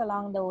learned this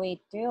along the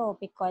way too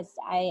because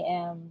I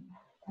am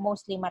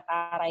mostly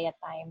mataray at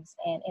times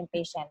and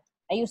impatient.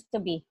 I used to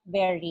be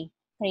very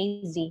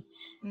crazy.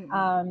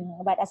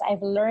 But as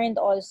I've learned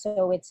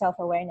also with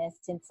self-awareness,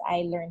 since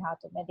I learned how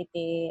to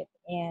meditate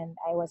and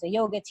I was a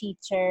yoga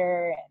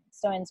teacher and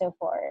so on and so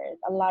forth,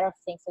 a lot of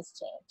things has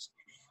changed.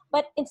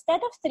 But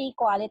instead of 3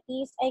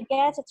 qualities, I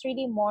guess it's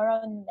really more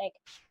on like,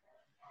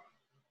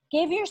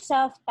 give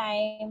yourself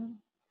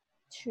time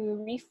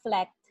to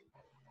reflect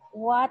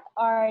what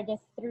are the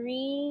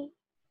 3,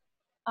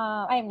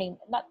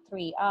 not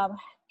 3,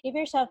 give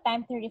yourself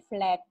time to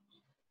reflect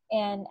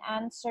and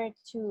answer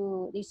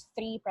to these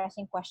 3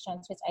 pressing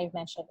questions which I've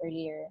mentioned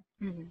earlier.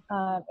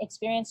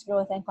 Experience,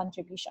 growth, and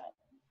contribution.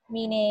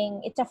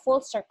 Meaning it's a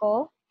full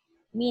circle.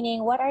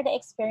 Meaning, what are the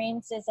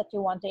experiences that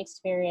you want to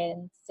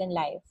experience in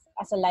life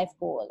as a life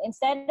goal?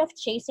 Instead of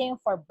chasing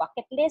for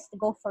bucket list,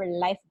 go for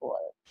life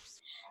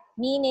goals.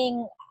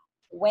 Meaning,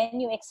 when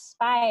you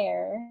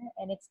expire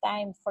and it's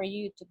time for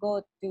you to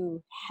go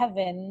to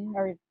heaven,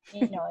 or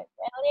when you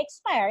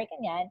expire,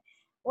 ganyan,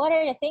 what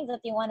are the things that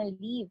you want to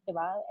leave,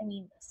 diba? I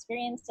mean,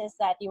 experiences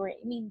that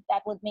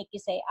that would make you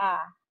say,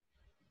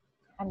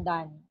 I'm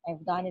done.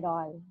 I've done it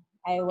all.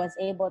 I was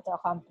able to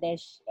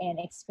accomplish and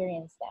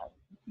experience them.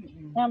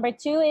 Mm-mm. Number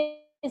two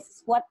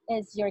is, what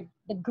is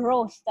the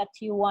growth that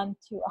you want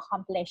to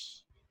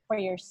accomplish for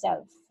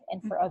yourself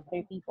and for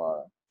other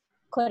people?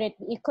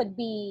 It could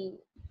be,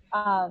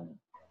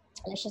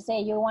 let's just say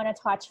you want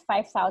to touch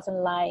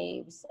 5,000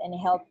 lives and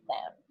help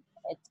them.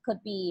 It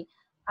could be,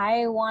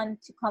 I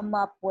want to come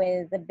up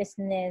with a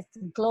business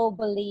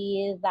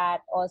globally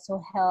that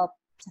also helps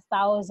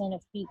thousands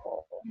of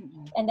people,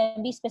 Mm-mm. and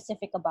then be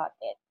specific about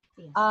it.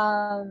 Yes.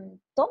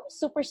 Don't be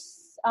super,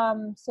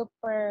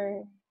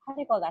 how do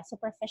you call that?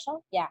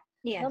 Superficial? Yeah.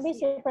 Yes. Don't be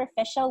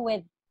superficial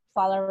with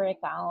follower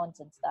accounts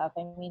and stuff.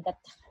 Don't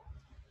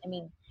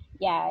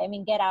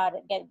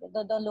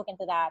look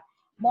into that.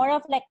 More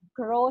of like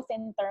growth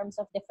in terms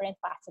of different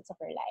facets of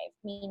your life,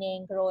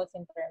 meaning growth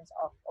in terms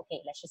of,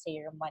 okay, let's just say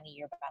your money,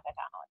 your bank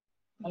account.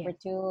 Number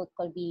two, it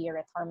could be your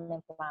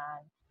retirement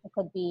plan. It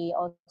could be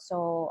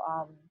also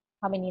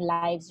how many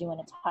lives you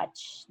want to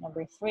touch.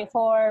 Number three,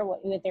 four,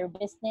 with your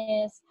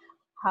business,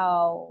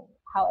 how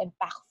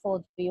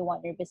impactful do you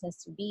want your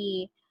business to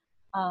be?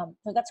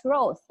 So that's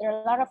growth. There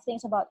are a lot of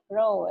things about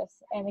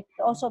growth, and it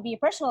could also be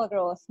personal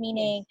growth,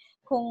 meaning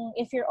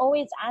if you're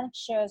always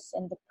anxious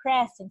and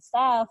depressed and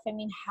stuff,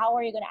 how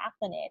are you going to act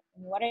on it?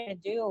 And what are you going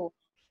to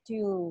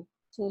do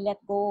to let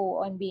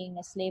go on being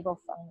a slave of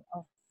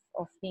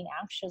being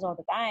anxious all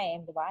the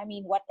time?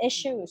 Diba? What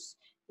issues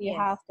do you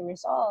have to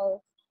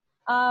resolve?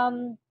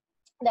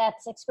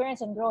 That's experience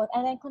and growth.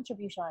 And then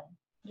contribution.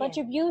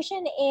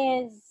 Contribution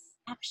is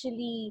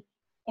actually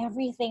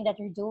everything that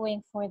you're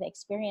doing for the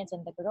experience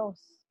and the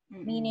growth.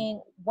 Mm-hmm.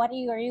 Meaning,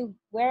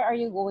 where are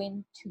you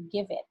going to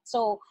give it?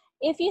 So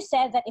if you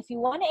said that if you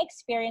want to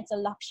experience a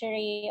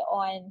luxury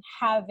on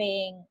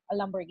having a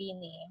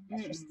Lamborghini,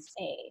 let's just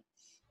say,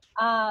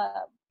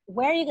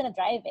 where are you going to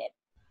drive it?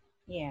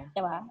 Yeah.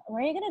 Diba?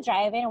 Where are you going to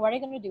drive it, and what are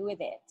you going to do with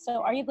it?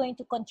 So are you going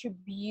to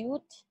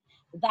contribute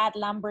that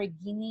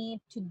Lamborghini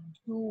to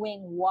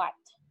doing what?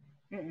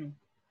 Mm-mm.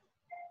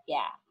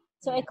 Yeah.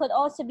 So it could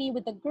also be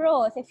with the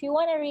growth. If you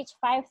want to reach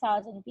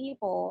 5,000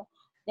 people,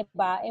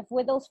 diba? If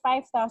with those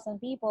 5,000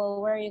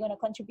 people, where are you going to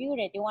contribute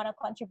it? You want to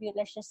contribute,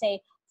 let's just say,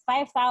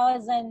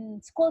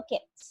 5,000 school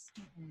kits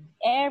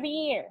every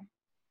year,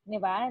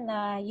 diba?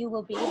 Na you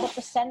will be able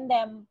to send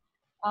them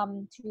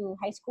to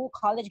high school,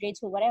 college, grade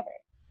school, whatever.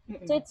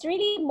 So it's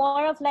really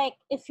more of like,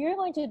 if you're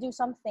going to do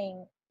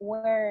something,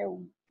 where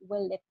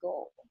will it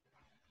go?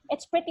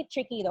 It's pretty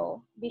tricky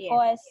though,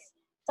 because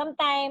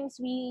sometimes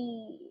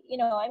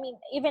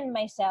even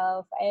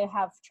myself, I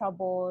have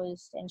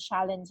troubles and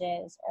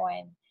challenges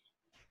on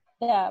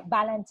the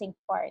balancing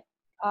part,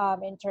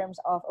 in terms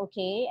of,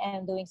 okay,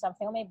 I'm doing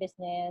something on my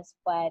business,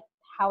 but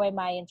how am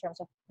I in terms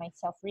of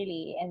myself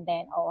really? And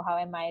then, how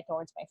am I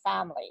towards my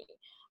family?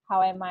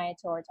 How am I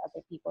towards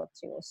other people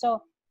too?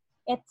 So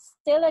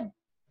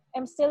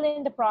I'm still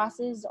in the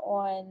process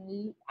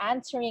on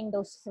answering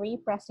those three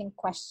pressing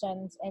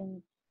questions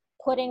and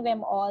putting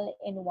them all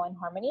in one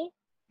harmony.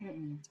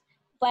 Mm-mm.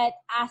 But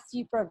as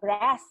you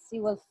progress,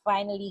 you will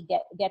finally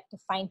get to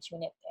fine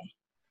tune it.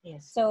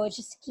 Yes. So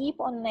just keep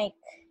on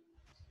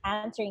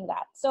answering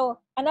that. So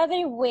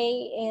another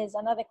way is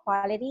another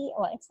quality.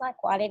 Well, it's not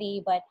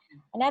quality, but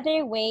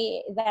another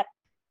way that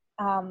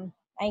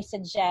I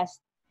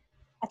suggest,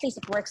 at least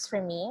it works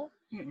for me.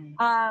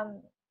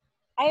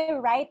 I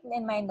write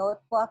in my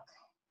notebook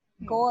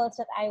goals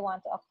that I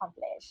want to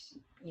accomplish.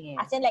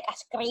 Yeah. As in, like,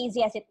 as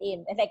crazy as it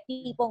is. Like,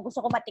 tipong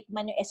gusto ko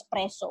matikman yung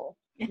espresso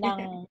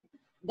ng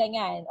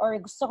ganyan. Or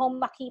gusto kong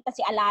makita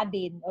si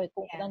Aladdin, or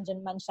kung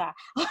nandyan man siya.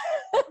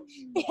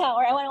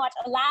 Or I want to watch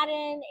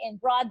Aladdin in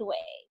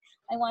Broadway.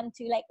 I want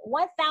to,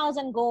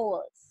 1,000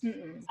 goals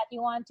that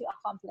you want to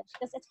accomplish.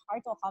 Because it's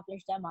hard to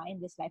accomplish them in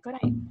this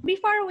lifetime.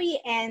 Before we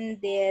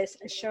end this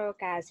show,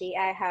 Kassy,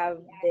 I have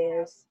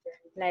this,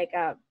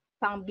 a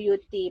pang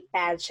beauty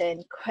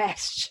pageant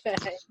question.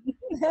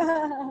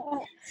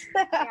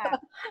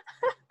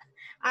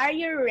 Are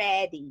you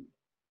ready?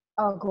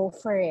 Oh, go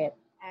for it.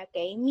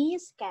 Okay,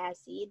 Miss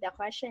Kassy, the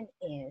question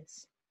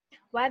is,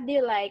 what do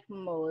you like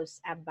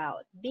most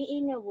about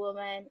being a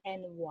woman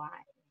and why?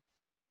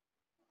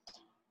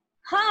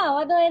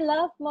 What do I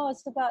love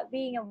most about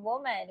being a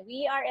woman?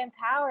 We are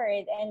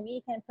empowered and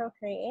we can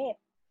procreate.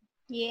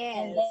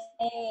 Yes.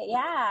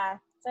 And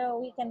so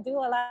we can do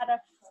a lot of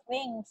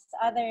things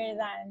other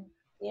than,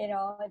 we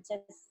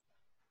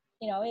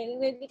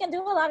can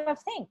do a lot of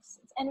things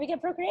and we can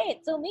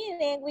procreate. So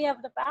meaning we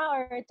have the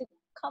power to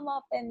come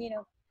up and,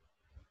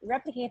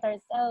 replicate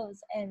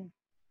ourselves, and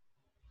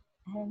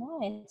I don't know,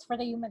 it's for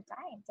the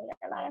humankind. So there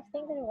are a lot of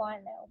things that a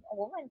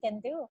woman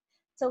can do.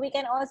 So we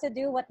can also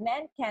do what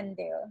men can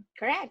do.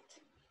 Correct.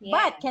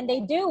 But Yeah. can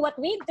they do what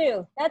we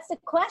do? That's the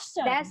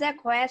question. That's the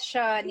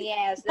question.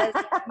 Yes, that's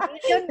a $1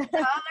 million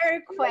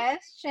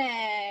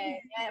question.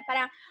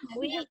 Parang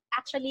we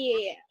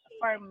actually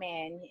for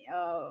men,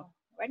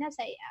 we're not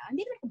say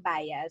hindi naman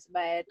bias,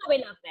 but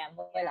We love them.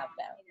 We love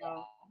them. you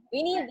know,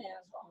 We need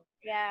them.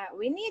 yeah,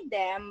 we need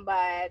them,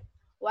 but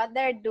what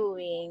they're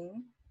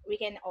doing, we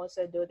can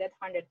also do that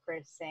 100%.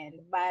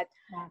 But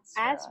That's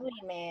as true.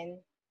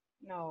 women,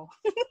 no,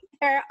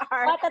 there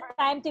are What a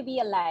time to be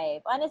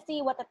alive.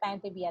 Honestly, what a time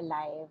to be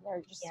alive. There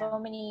are just yeah, so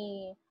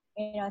many,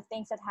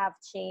 things that have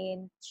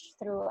changed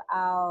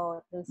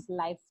throughout this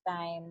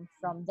lifetime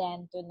from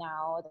then to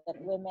now that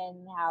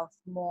women have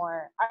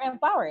more are yes,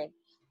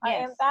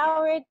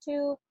 empowered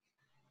to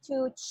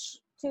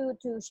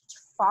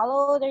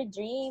follow their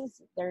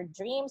dreams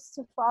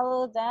to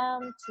follow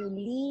them, to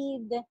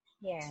lead,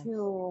 yes,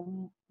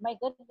 to my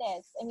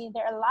goodness. I mean,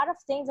 there are a lot of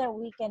things that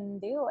we can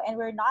do, and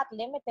we're not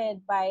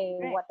limited by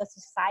right, what the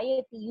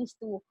society used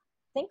to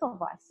think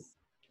of us.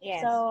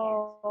 yes.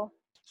 So,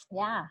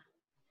 yeah.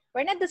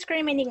 We're not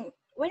discriminating.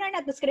 We are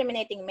not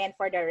discriminating men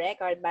for the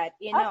record, but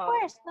Of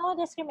course, no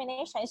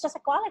discrimination. It's just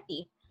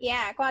equality.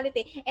 yeah,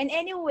 quality. And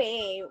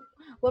anyway,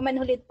 Woman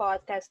Who Lead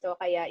podcast to,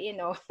 kaya,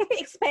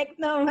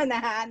 expect naman na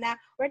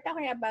we're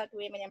talking about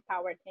women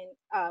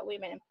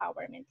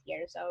empowerment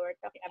here. So we're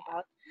talking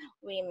about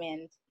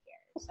women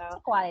here. So, It's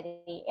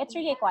equality. It's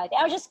really equality.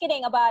 I was just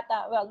kidding about,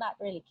 well, not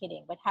really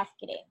kidding, but half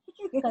kidding.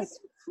 Because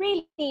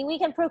freely we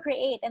can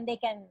procreate and they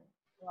can,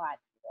 what?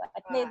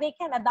 They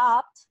can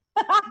adopt,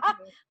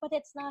 but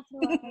it's not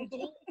through our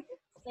genes.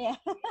 Yeah.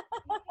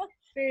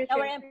 true, No,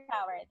 true. we're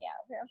empowered. Yeah,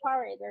 we're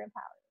empowered. We're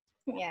empowered.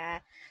 Yeah.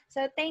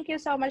 So thank you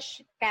so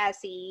much,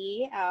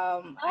 Kassy.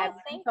 I've learned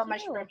Thank so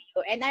much you. from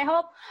you. And I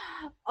hope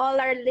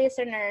all our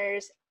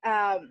listeners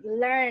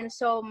learn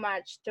so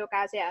much to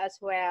Kassy as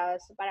well.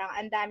 So parang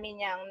ang dami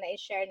niyang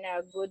na-share na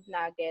good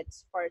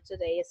nuggets for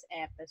today's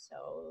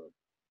episode.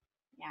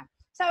 Yeah.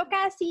 So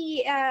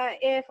Kassy,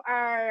 if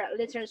our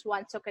listeners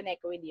want to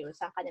connect with you,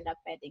 saan kanila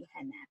pwedeng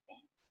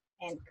hanapin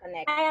and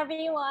connect? Hi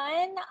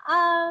everyone.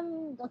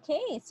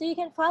 Okay, so you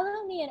can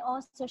follow me on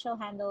all social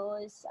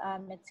handles.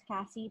 It's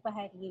Kassy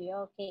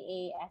Pajarillo,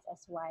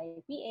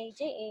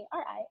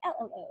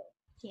 KASSYPAJARILLO.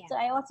 Yeah. So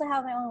I also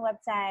have my own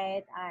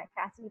website,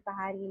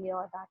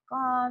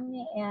 kassypajarillo.com,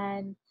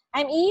 and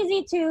I'm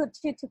easy to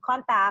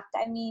contact.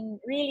 I mean,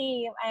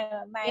 really,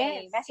 my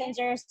Yes.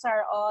 messengers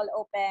are all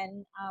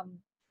open.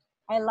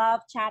 I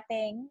love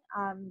chatting.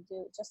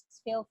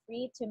 Just feel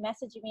free to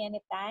message me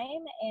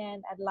anytime, and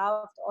I'd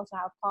love to also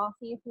have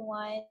coffee if you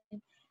want.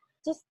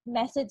 Just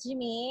message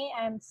me.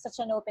 I'm such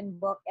an open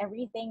book.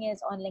 Everything is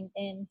on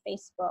LinkedIn,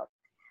 Facebook.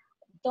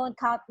 Don't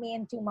count me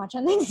in too much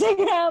on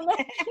Instagram.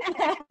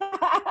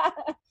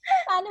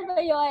 Ano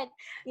ba yun?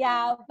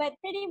 Yeah, but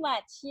pretty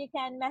much you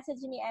can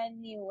message me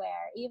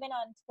anywhere, even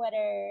on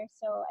Twitter.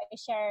 So I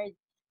share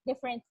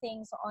different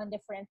things on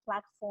different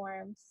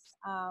platforms.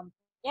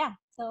 Yeah,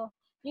 so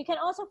you can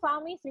also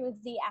find me through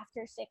the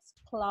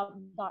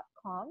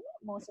after6club.com,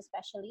 most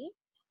especially.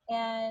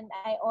 And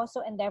I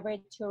also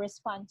endeavored to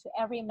respond to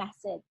every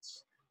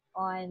message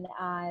on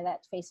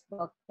that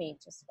Facebook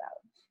page as well.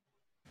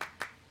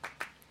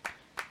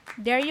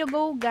 There you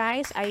go,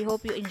 guys. I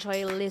hope you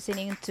enjoy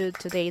listening to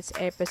today's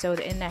episode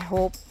and I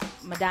hope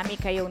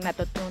madami kayong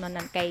natutunan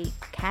ng kay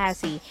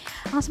Kassy.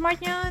 Ang smart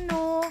niya,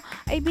 no?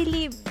 I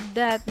believe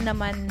that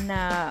naman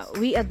na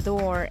we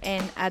adore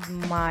and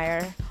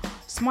admire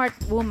smart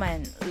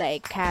woman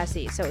like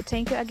Kassy. So,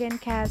 thank you again,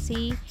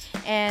 Kassy.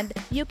 And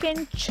you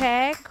can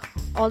check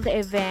all the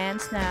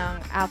events ng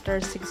After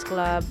 6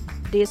 Club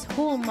this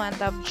whole month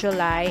of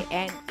July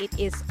and it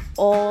is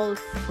all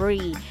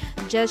free.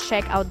 Just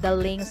check out the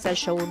links sa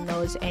show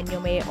notes and you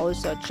may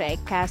also check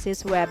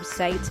Kassy's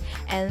websites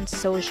and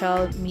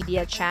social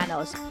media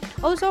channels.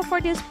 Also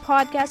for this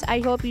podcast, I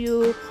hope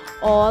you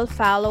all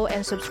follow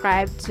and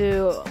subscribe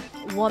to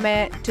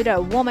the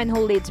Woman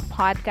Who Leads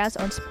podcast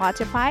on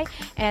Spotify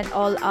and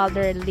all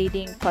other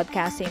leading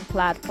podcasting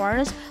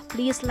platforms.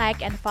 Please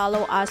like and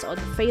follow us on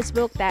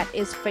Facebook. That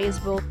is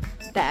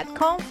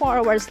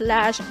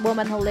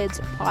facebook.com/Woman Who Leads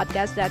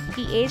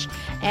podcast.ph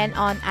and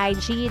on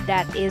IG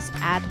that is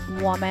at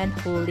Woman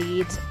Who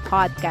Leads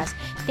podcast.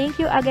 Thank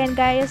you again,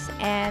 guys,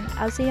 and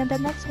I'll see you on the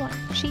next one.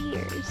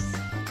 Cheers.